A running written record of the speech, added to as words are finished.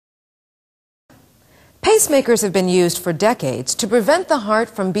Pacemakers have been used for decades to prevent the heart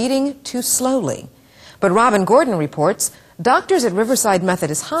from beating too slowly. But Robin Gordon reports doctors at Riverside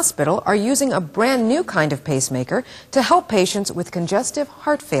Methodist Hospital are using a brand new kind of pacemaker to help patients with congestive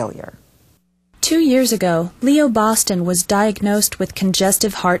heart failure. 2 years ago, Leo Boston was diagnosed with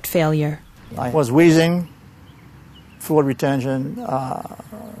congestive heart failure. I was wheezing, fluid retention,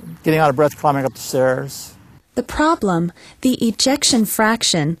 getting out of breath climbing up the stairs. The problem, the ejection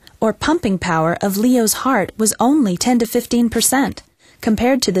fraction, or pumping power of Leo's heart was only 10 to 15%,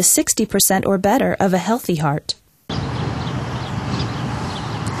 compared to the 60% or better of a healthy heart.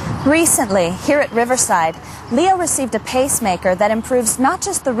 Recently, here at Riverside, Leo received a pacemaker that improves not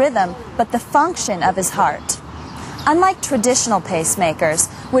just the rhythm, but the function of his heart. Unlike traditional pacemakers,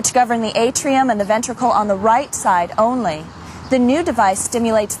 which govern the atrium and the ventricle on the right side only, the new device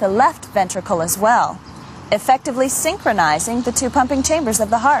stimulates the left ventricle as well, effectively synchronizing the two pumping chambers of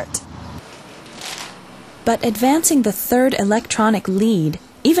the heart. But advancing the third electronic lead,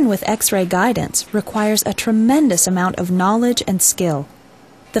 even with X-ray guidance, requires a tremendous amount of knowledge and skill.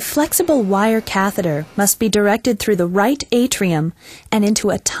 The flexible wire catheter must be directed through the right atrium and into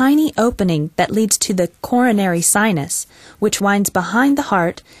a tiny opening that leads to the coronary sinus, which winds behind the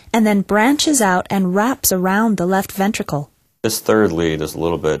heart and then branches out and wraps around the left ventricle. This third lead is a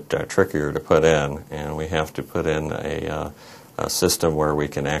little bit trickier to put in, and we have to put in a system where we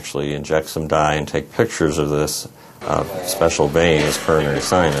can actually inject some dye and take pictures of this special vein, this coronary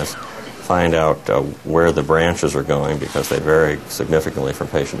sinus, find out where the branches are going because they vary significantly from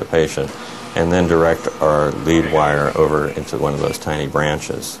patient to patient, and then direct our lead wire over into one of those tiny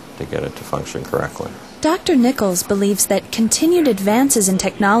branches to get it to function correctly. Dr. Nichols believes that continued advances in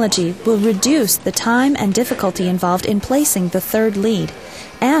technology will reduce the time and difficulty involved in placing the third lead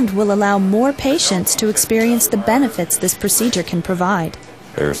and will allow more patients to experience the benefits this procedure can provide.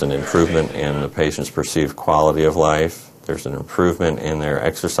 There's an improvement in the patient's perceived quality of life. There's an improvement in their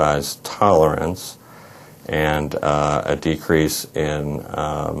exercise tolerance and a decrease in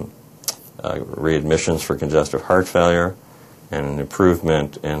readmissions for congestive heart failure and an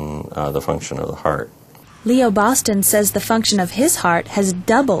improvement in the function of the heart. Leo Boston says the function of his heart has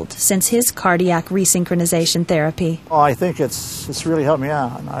doubled since his cardiac resynchronization therapy. Oh, I think it's really helped me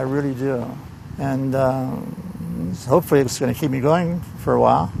out. I really do. And hopefully it's going to keep me going for a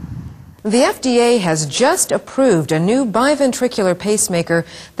while. The FDA has just approved a new biventricular pacemaker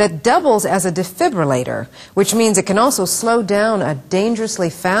that doubles as a defibrillator, which means it can also slow down a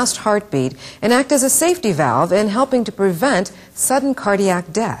dangerously fast heartbeat and act as a safety valve in helping to prevent sudden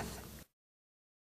cardiac death.